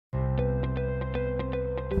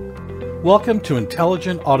Welcome to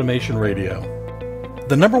Intelligent Automation Radio,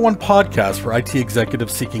 the number one podcast for IT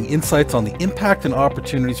executives seeking insights on the impact and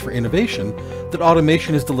opportunities for innovation that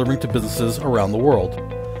automation is delivering to businesses around the world.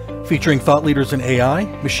 Featuring thought leaders in AI,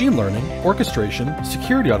 machine learning, orchestration,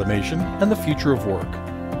 security automation, and the future of work.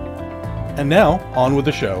 And now, on with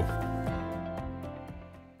the show.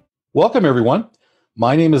 Welcome, everyone.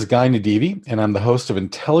 My name is Guy Nadivi, and I'm the host of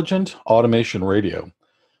Intelligent Automation Radio.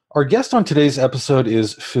 Our guest on today's episode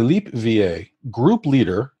is Philippe Vier, Group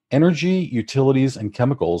Leader, Energy, Utilities, and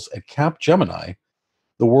Chemicals at Capgemini,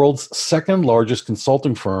 the world's second largest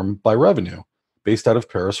consulting firm by revenue, based out of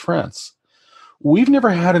Paris, France. We've never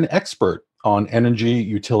had an expert on energy,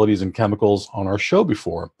 utilities, and chemicals on our show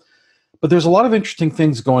before, but there's a lot of interesting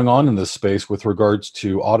things going on in this space with regards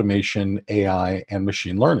to automation, AI, and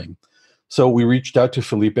machine learning. So we reached out to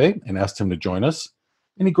Philippe and asked him to join us,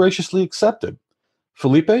 and he graciously accepted.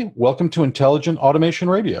 Philippe, welcome to Intelligent Automation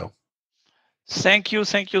Radio. Thank you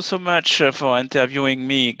so much for interviewing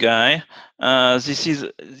me, Guy. This is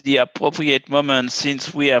the appropriate moment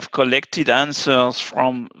since we have collected answers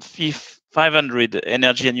from 500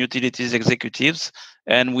 energy and utilities executives,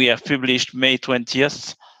 and we have published May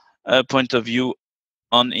 20th point of view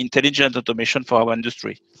on intelligent automation for our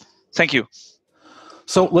industry. Thank you.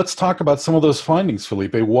 So let's talk about some of those findings,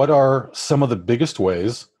 Philippe. What are some of the biggest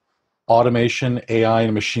ways automation, AI,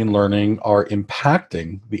 and machine learning are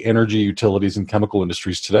impacting the energy, utilities, and chemical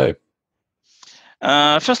industries today?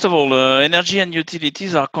 First of all, energy and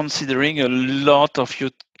utilities are considering a lot of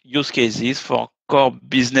use cases for core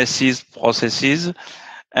businesses, processes,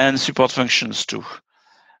 and support functions too.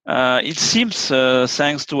 It seems,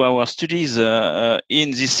 thanks to our studies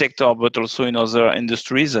in this sector, but also in other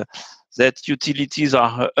industries, that utilities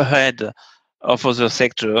are ahead of other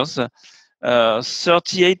sectors.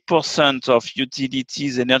 38% of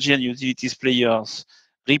utilities, energy and utilities players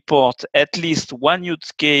report at least one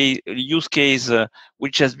use case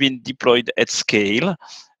which has been deployed at scale,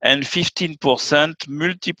 and 15%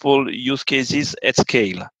 multiple use cases at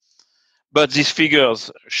scale. But these figures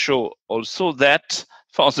show also that,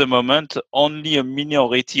 for the moment, only a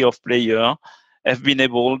minority of players have been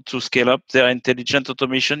able to scale up their intelligent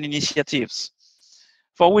automation initiatives.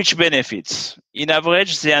 For which benefits? In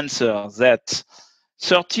average, the answer that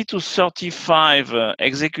 30 to 35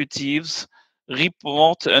 executives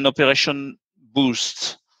report an operation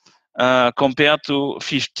boost compared to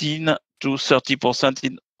 15 to 30%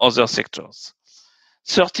 in other sectors.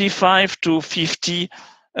 35 to 50,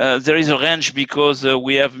 there is a range because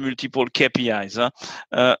we have multiple KPIs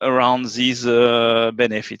around these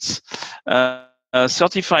benefits.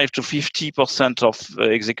 35 to 50% of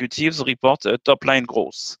executives report a top-line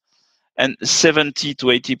growth, and 70 to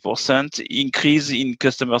 80% increase in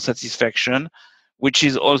customer satisfaction, which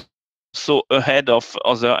is also ahead of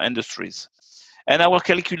other industries. And our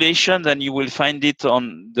calculation, and you will find it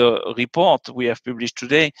on the report we have published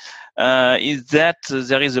today, is that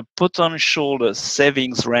there is a potential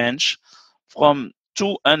savings range from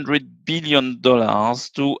 $200 billion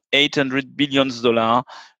to $800 billion,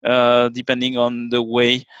 depending on the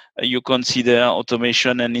way you consider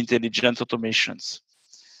automation and intelligent automations.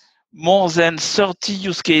 More than 30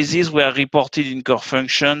 use cases were reported in core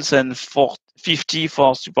functions and 50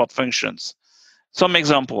 for support functions. Some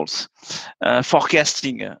examples: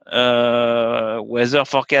 forecasting, weather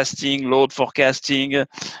forecasting, load forecasting,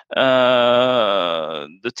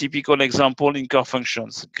 the typical example in core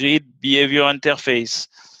functions, grid behavior interface,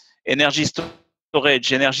 energy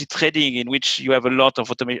storage, energy trading, in which you have a lot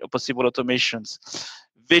of possible automations,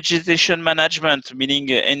 vegetation management, meaning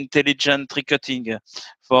intelligent tree cutting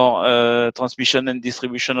for transmission and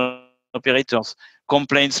distribution operators,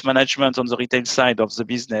 complaints management on the retail side of the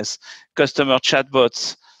business, customer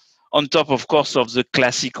chatbots, on top, of course, of the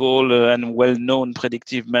classical and well-known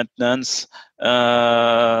predictive maintenance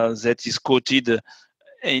that is quoted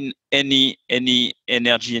in any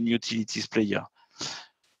energy and utilities player.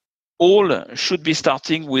 All should be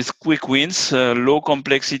starting with quick wins, low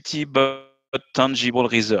complexity, but tangible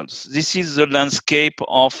results. This is the landscape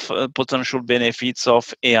of potential benefits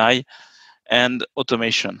of AI and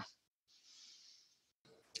automation.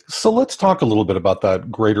 So let's talk a little bit about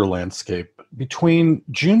that greater landscape. Between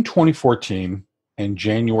June 2014 and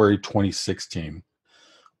January 2016,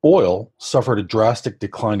 oil suffered a drastic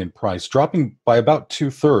decline in price, dropping by about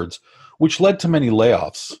 2/3, which led to many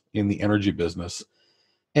layoffs in the energy business.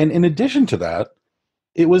 And in addition to that,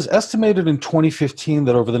 it was estimated in 2015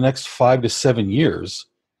 that over the next 5 to 7 years,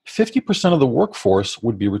 50% of the workforce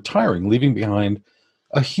would be retiring, leaving behind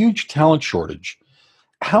a huge talent shortage.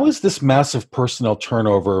 How has this massive personnel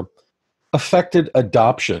turnover affected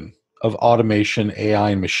adoption of automation, AI,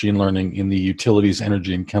 and machine learning in the utilities,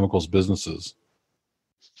 energy, and chemicals businesses?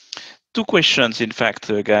 Two questions, in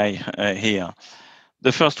fact, Guy, here.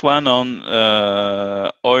 The first one on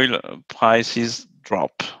oil prices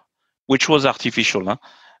drop, which was artificial. Huh?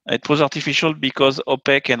 It was artificial because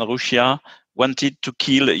OPEC and Russia wanted to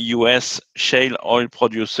kill US shale oil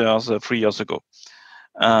producers 3 years ago.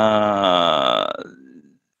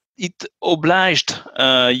 It obliged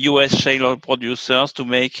US shale oil producers to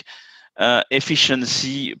make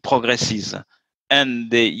efficiency progresses,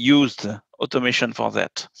 and they used automation for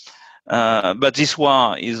that. But this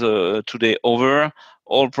war is today over.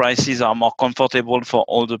 All prices are more comfortable for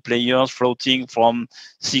all the players, floating from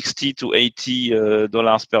 $60 to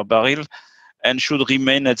 $80 per barrel, and should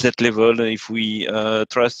remain at that level if we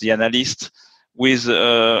trust the analysts. With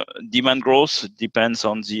demand growth, depends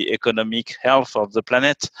on the economic health of the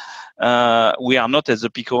planet. We are not at the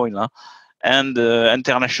peak oil. Huh? And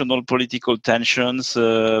international political tensions,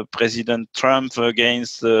 President Trump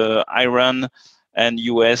against Iran, and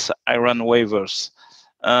US Iran waivers.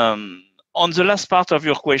 On the last part of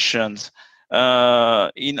your questions,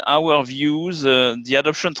 in our views, the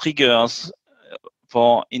adoption triggers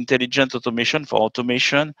for intelligent automation, for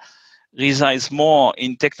automation, resides more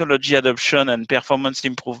in technology adoption and performance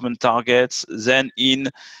improvement targets than in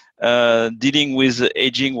dealing with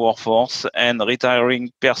aging workforce and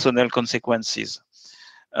retiring personnel consequences.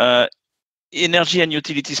 Energy and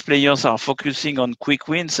utilities players are focusing on quick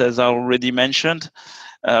wins, as I already mentioned,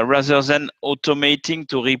 rather than automating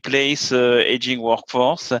to replace aging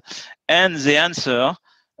workforce. And the answer,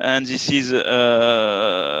 and this is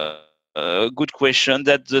a good question,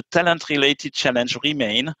 that the talent-related challenge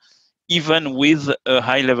remain even with a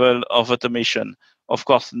high level of automation. Of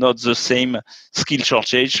course, not the same skill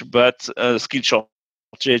shortage, but skill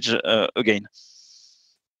shortage again.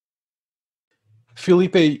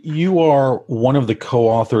 Felipe, you are one of the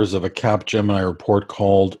co-authors of a Capgemini report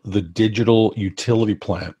called The Digital Utility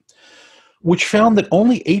Plant, which found that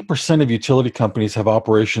only 8% of utility companies have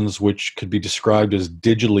operations which could be described as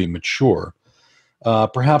digitally mature.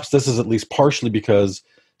 Perhaps this is at least partially because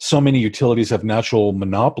so many utilities have natural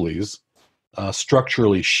monopolies,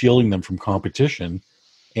 structurally shielding them from competition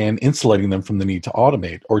and insulating them from the need to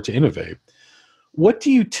automate or to innovate. What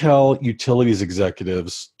do you tell utilities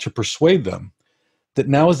executives to persuade them that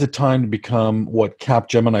now is the time to become what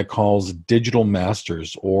Capgemini calls digital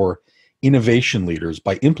masters or innovation leaders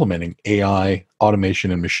by implementing AI, automation,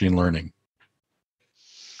 and machine learning?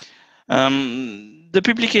 The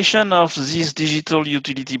publication of this digital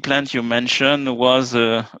utility plant you mentioned was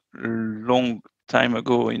a long time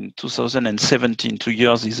ago in 2017. 2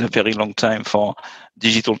 years is a very long time for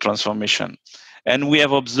digital transformation. And we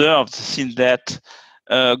have observed since that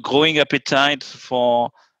growing appetite for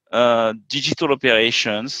digital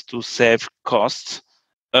operations to save costs,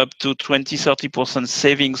 up to 20-30%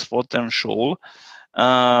 savings potential.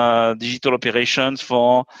 Digital operations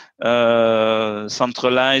for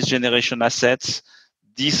centralized generation assets,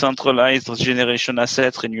 decentralized generation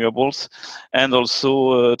assets, renewables, and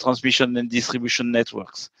also transmission and distribution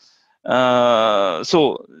networks.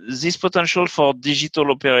 So this potential for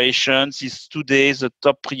digital operations is today the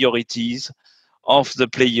top priorities of the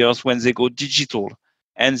players when they go digital,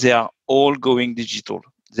 and they are all going digital.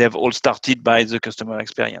 They have all started by the customer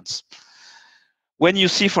experience. When you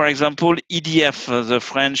see, for example, EDF, the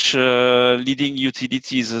French leading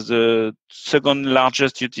utilities, the second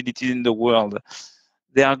largest utility in the world,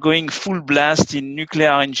 they are going full blast in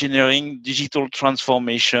nuclear engineering, digital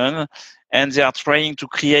transformation, and they are trying to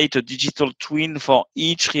create a digital twin for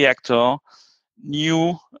each reactor,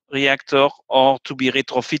 new reactor or to be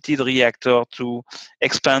retrofitted reactor to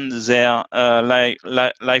expand their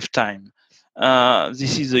lifetime.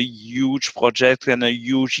 This is a huge project and a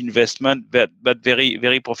huge investment, but very,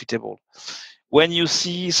 very profitable. When you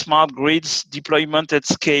see smart grids deployment at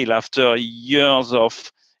scale after years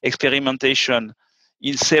of experimentation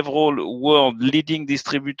in several world leading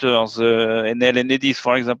distributors, Enel and Edis,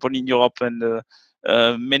 for example, in Europe, and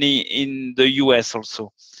many in the US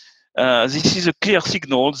also. This is a clear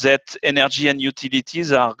signal that energy and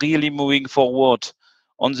utilities are really moving forward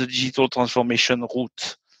on the digital transformation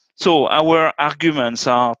route. So our arguments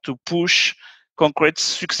are to push concrete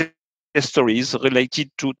success stories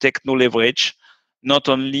related to techno leverage, not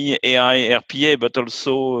only AI, RPA, but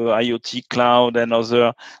also IoT, cloud, and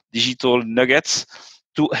other digital nuggets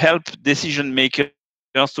to help decision makers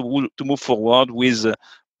to move forward with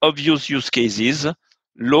obvious use cases,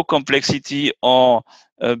 low complexity or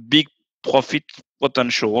big profit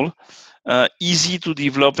potential, easy to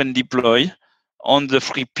develop and deploy on the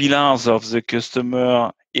three pillars of the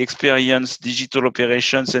customer experience digital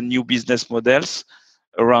operations and new business models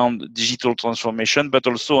around digital transformation, but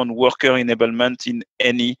also on worker enablement in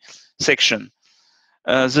any section.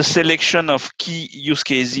 The selection of key use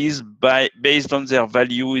cases based on their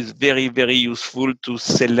value is very, very useful to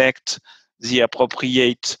select the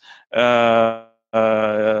appropriate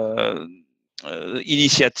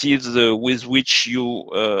initiatives with which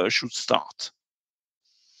you should start.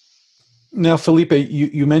 Now, Felipe,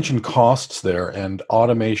 you mentioned costs there, and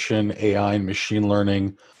automation, AI, and machine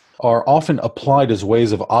learning are often applied as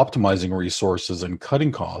ways of optimizing resources and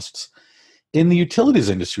cutting costs. In the utilities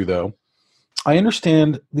industry, though, I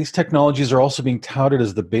understand these technologies are also being touted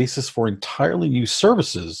as the basis for entirely new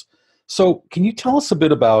services. So, can you tell us a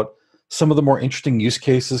bit about some of the more interesting use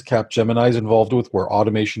cases Capgemini is involved with where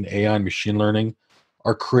automation, AI, and machine learning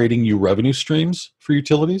are creating new revenue streams for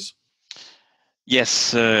utilities?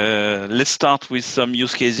 Yes, let's start with some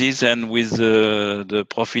use cases and with the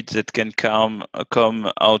profit that can come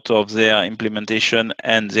out of their implementation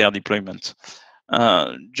and their deployment.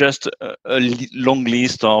 Just a long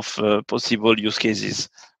list of possible use cases.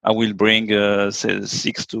 I will bring say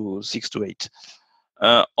six to eight.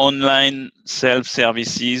 Online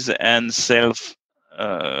self-services and self-sales.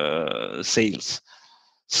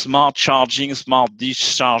 Smart charging, smart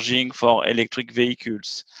discharging for electric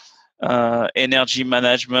vehicles. Energy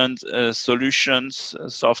management solutions,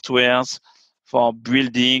 softwares for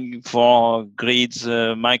building, for grids,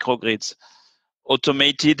 microgrids.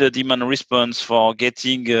 Automated demand response for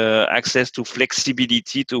getting access to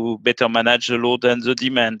flexibility to better manage the load and the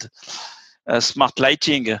demand. Smart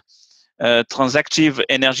lighting, transactive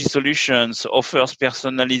energy solutions, offers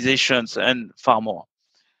personalizations, and far more.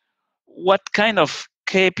 What kind of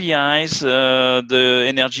KPIs the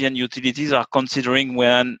energy and utilities are considering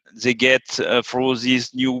when they get through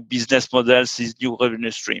these new business models, these new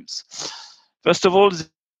revenue streams? First of all,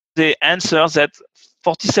 they answer that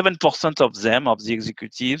 47% of them, of the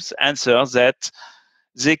executives, answer that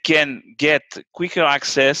they can get quicker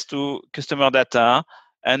access to customer data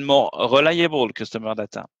and more reliable customer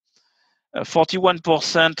data.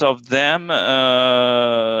 41% of them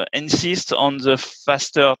insist on the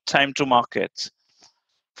faster time to market.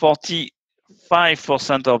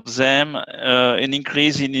 45% of them an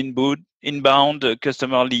increase in inbound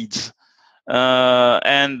customer leads.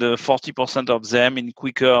 And 40% of them in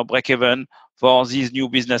quicker break-even for these new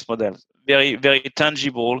business models. Very, very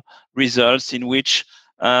tangible results in which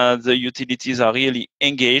the utilities are really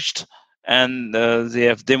engaged and they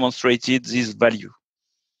have demonstrated this value.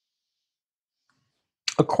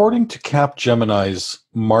 According to Capgemini's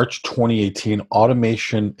March 2018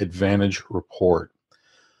 Automation Advantage report,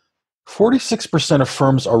 46% of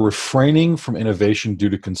firms are refraining from innovation due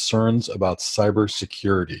to concerns about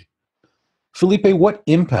cybersecurity. Felipe, what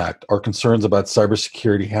impact are concerns about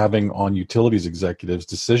cybersecurity having on utilities executives'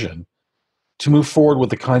 decision to move forward with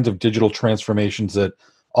the kinds of digital transformations that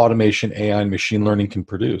automation, AI, and machine learning can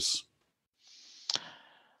produce?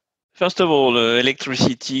 First of all,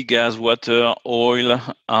 electricity, gas, water, oil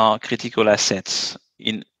are critical assets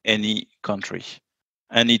in any country.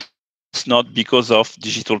 And it's not because of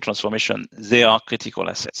digital transformation. They are critical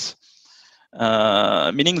assets.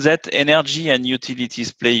 Meaning that energy and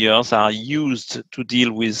utilities players are used to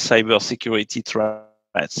deal with cybersecurity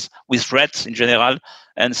threats, with threats in general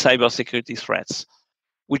and cybersecurity threats,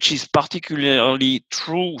 which is particularly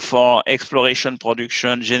true for exploration,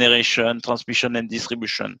 production, generation, transmission, and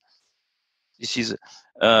distribution. This is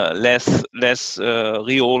less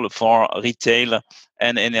real for retail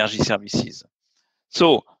and energy services.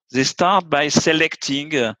 So they start by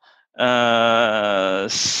selecting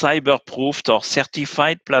cyber-proofed or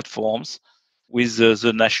certified platforms with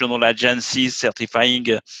the national agencies certifying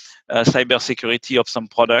cybersecurity of some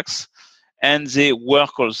products. And they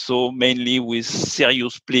work also mainly with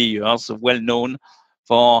serious players well known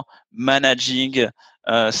for managing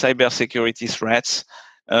cybersecurity threats,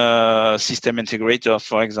 system integrators,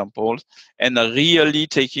 for example, and really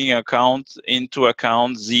taking into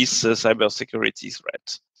account these cybersecurity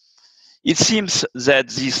threats. It seems that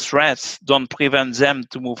these threats don't prevent them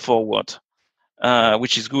to move forward,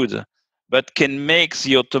 which is good, but can make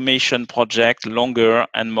the automation project longer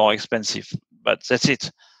and more expensive. But that's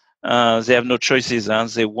it. They have no choices.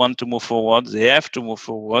 They want to move forward. They have to move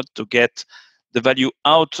forward to get the value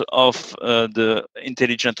out of the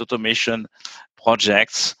intelligent automation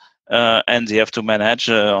projects, and they have to manage,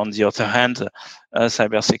 on the other hand,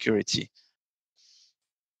 cybersecurity.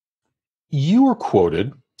 You were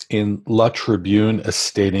quoted in La Tribune as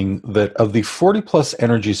stating that of the 40 plus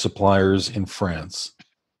energy suppliers in France,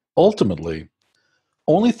 ultimately,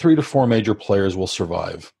 only 3 to 4 major players will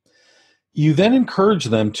survive. You then encourage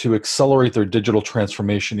them to accelerate their digital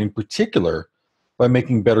transformation, in particular by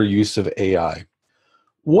making better use of AI.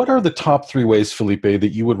 What are the top 3 ways, Felipe,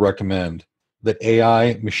 that you would recommend that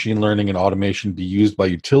AI, machine learning, and automation be used by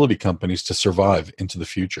utility companies to survive into the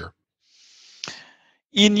future?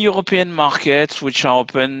 In European markets, which are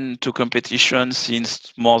open to competition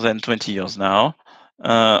since more than 20 years now,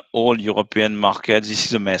 all European markets, this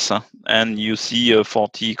is a mess. Huh? And you see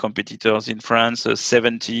 40 competitors in France,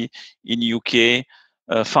 70 in UK,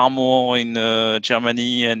 far more in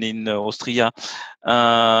Germany and in Austria.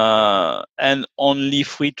 And only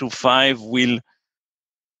 3 to 5 will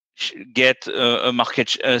get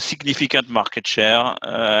a significant market share,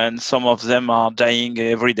 and some of them are dying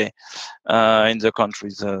every day in the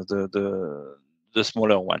countries, the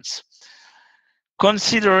smaller ones.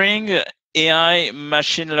 Considering AI,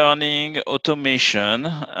 machine learning, automation,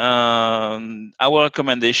 our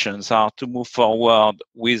recommendations are to move forward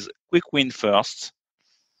with quick win first,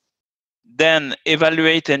 then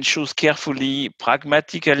evaluate and choose carefully,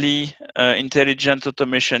 pragmatically, intelligent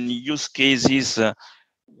automation use cases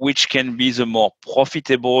which can be the more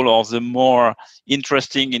profitable or the more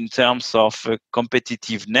interesting in terms of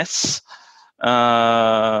competitiveness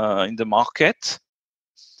in the market,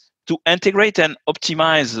 to integrate and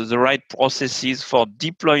optimize the right processes for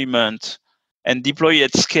deployment and deploy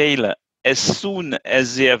at scale as soon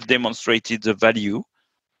as they have demonstrated the value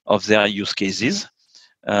of their use cases.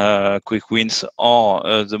 Quick wins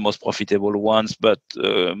are the most profitable ones, but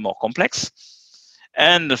more complex.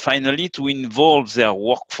 And finally, to involve their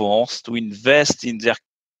workforce, to invest in their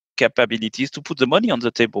capabilities, to put the money on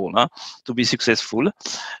the table to be successful,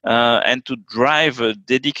 and to drive a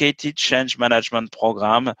dedicated change management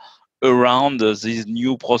program around these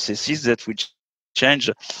new processes that will change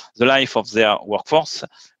the life of their workforce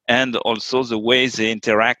and also the way they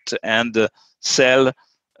interact and sell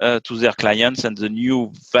to their clients and the new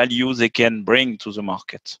value they can bring to the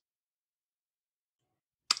market.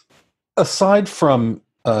 Aside from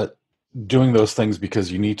doing those things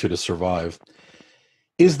because you need to survive,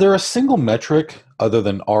 is there a single metric other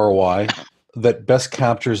than ROI that best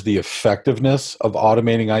captures the effectiveness of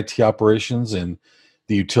automating IT operations in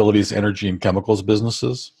the utilities, energy, and chemicals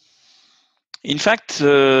businesses? In fact,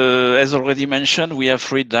 as already mentioned, we have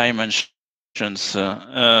 3 dimensions.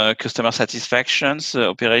 Customer satisfaction,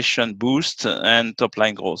 operation boost, and top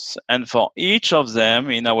line growth. And for each of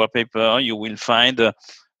them in our paper, you will find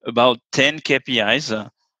about 10 KPIs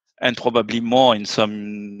and probably more in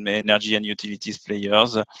some energy and utilities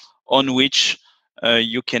players on which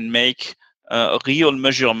you can make a real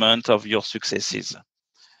measurement of your successes.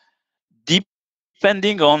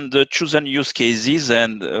 Depending on the chosen use cases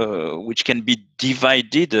and which can be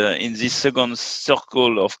divided in this second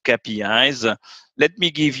circle of KPIs, let me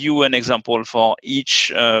give you an example for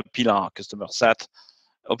each pillar: customer sat,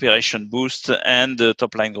 operation boost, and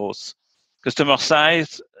top line growth. Customer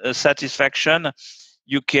satisfaction,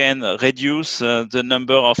 you can reduce the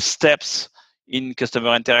number of steps in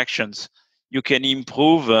customer interactions. You can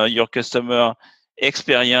improve your customer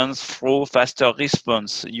experience through faster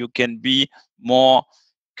response. You can be more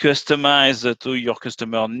customized to your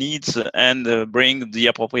customer needs and bring the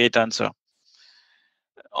appropriate answer.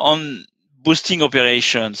 On boosting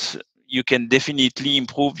operations, you can definitely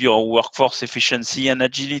improve your workforce efficiency and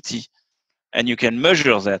agility, and you can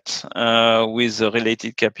measure that with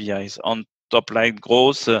related KPIs. On top line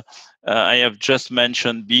growth, I have just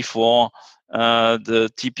mentioned before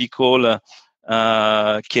the typical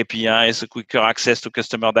KPIs: quicker access to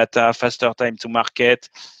customer data, faster time to market,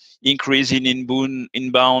 increase in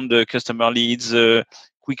inbound customer leads,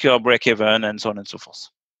 quicker break-even, and so on and so forth.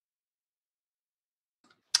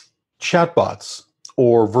 Chatbots,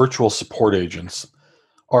 or virtual support agents,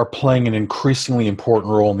 are playing an increasingly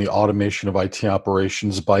important role in the automation of IT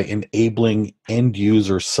operations by enabling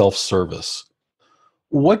end-user self-service.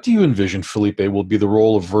 What do you envision, Felipe, will be the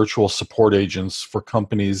role of virtual support agents for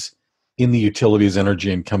companies in the utilities,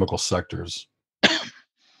 energy, and chemical sectors?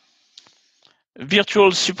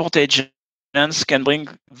 Virtual support agents can bring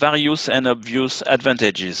various and obvious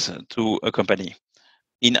advantages to a company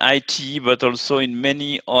in IT, but also in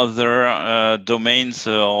many other domains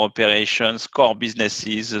or operations, core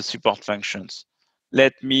businesses, support functions.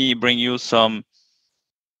 Let me bring you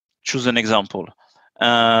choose an example.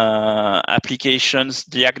 Applications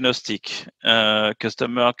diagnostic,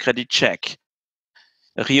 customer credit check,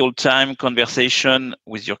 real-time conversation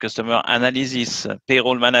with your customer analysis,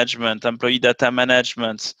 payroll management, employee data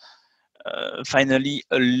management. Finally,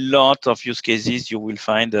 a lot of use cases you will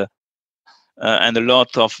find and a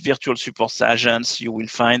lot of virtual support agents you will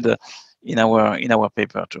find in our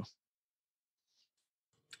paper too.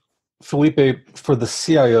 Felipe, for the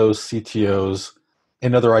CIOs, CTOs,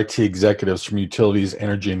 and other IT executives from utilities,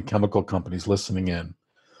 energy, and chemical companies listening in,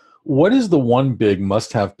 what is the one big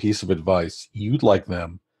must-have piece of advice you'd like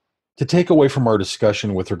them to take away from our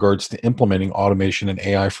discussion with regards to implementing automation and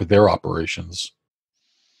AI for their operations?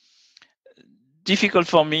 Difficult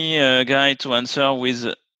for me, Guy, to answer with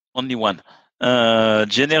only one.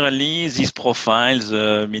 Generally, these profiles,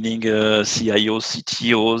 meaning CIOs,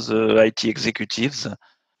 CTOs, IT executives,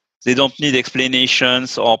 they don't need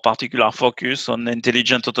explanations or particular focus on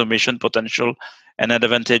intelligent automation potential and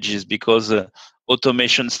advantages, because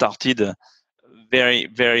automation started very,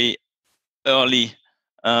 very early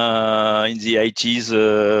in the 80s,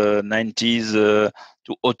 90s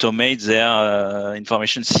to automate their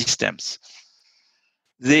information systems.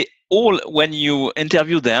 They all, when you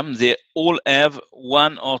interview them, they all have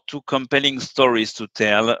one or two compelling stories to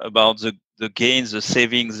tell about the gains, the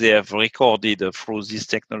savings they have recorded through these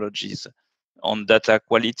technologies on data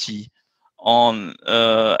quality, on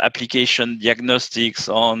application diagnostics,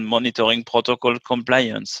 on monitoring protocol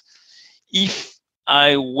compliance. If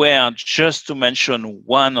I were just to mention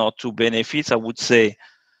one or two benefits, I would say,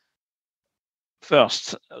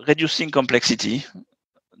 first, reducing complexity,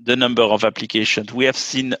 the number of applications. We have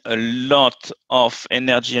seen a lot of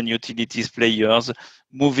energy and utilities players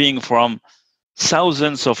moving from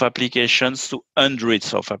thousands of applications to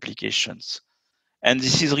hundreds of applications. And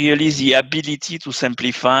this is really the ability to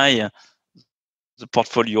simplify the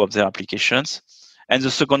portfolio of their applications. And the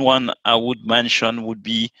second one I would mention would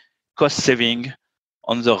be cost saving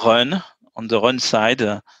on the run side,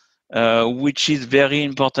 which is very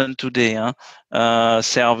important today.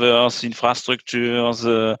 Servers, infrastructures,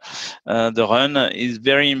 the run is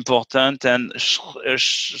very important, and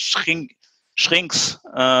shrinks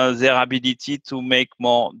their ability to make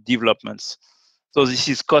more developments. So this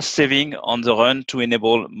is cost saving on the run to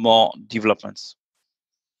enable more developments.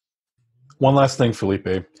 One last thing,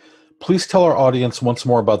 Felipe. Please tell our audience once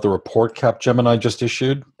more about the report Capgemini just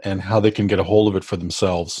issued and how they can get a hold of it for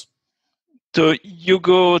themselves. So you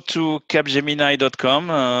go to capgemini.com.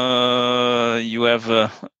 You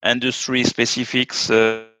have industry specifics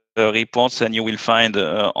reports, and you will find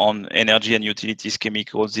on energy and utilities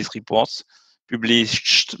chemicals these reports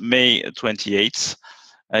published May 28th.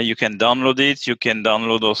 You can download it. You can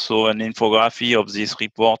download also an infography of this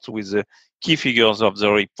report with the key figures of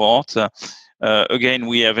the report. Again,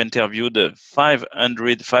 we have interviewed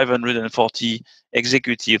 540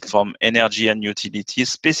 executives from energy and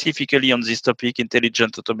utilities, specifically on this topic,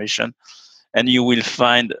 intelligent automation. And you will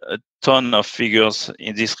find a ton of figures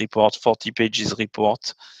in this report, 40 pages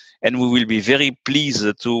report. And we will be very pleased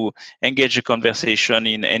to engage a conversation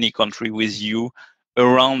in any country with you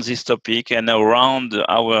around this topic and around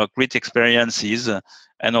our great experiences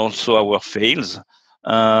and also our fails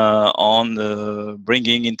on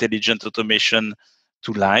bringing intelligent automation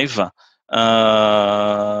to life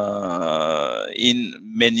in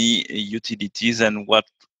many utilities, and what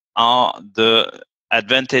are the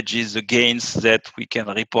advantages, the gains that we can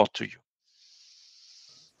report to you.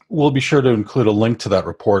 We'll be sure to include a link to that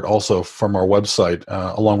report also from our website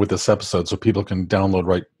along with this episode, so people can download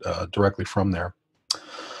right directly from there.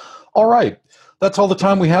 All right, that's all the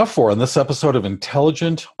time we have for on this episode of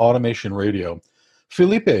Intelligent Automation Radio.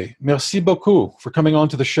 Felipe, merci beaucoup for coming on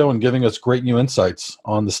to the show and giving us great new insights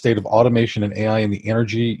on the state of automation and AI in the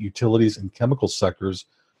energy, utilities, and chemical sectors.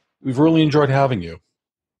 We've really enjoyed having you.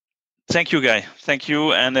 Thank you, Guy. Thank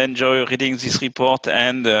you, and enjoy reading this report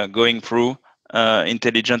and going through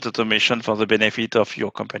intelligent automation for the benefit of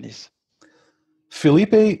your companies.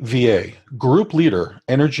 Felipe Vier, Group Leader,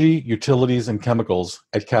 Energy, Utilities, and Chemicals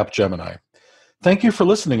at Capgemini. Thank you for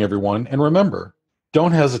listening, everyone, and remember,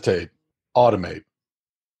 don't hesitate, automate.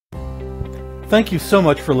 Thank you so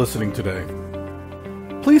much for listening today.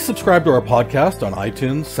 Please subscribe to our podcast on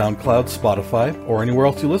iTunes, SoundCloud, Spotify, or anywhere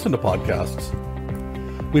else you listen to podcasts.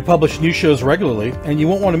 We publish new shows regularly, and you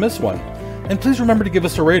won't want to miss one. And please remember to give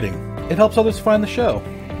us a rating. It helps others find the show.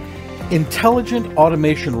 Intelligent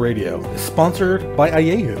Automation Radio is sponsored by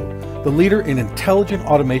IEHU, the leader in intelligent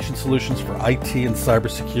automation solutions for IT and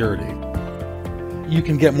cybersecurity. You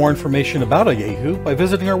can get more information about IEHU by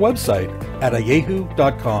visiting our website at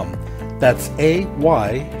IEHU.com. That's AYEHU.com.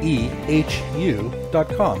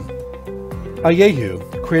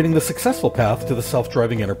 IEHU, creating the successful path to the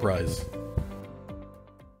self-driving enterprise.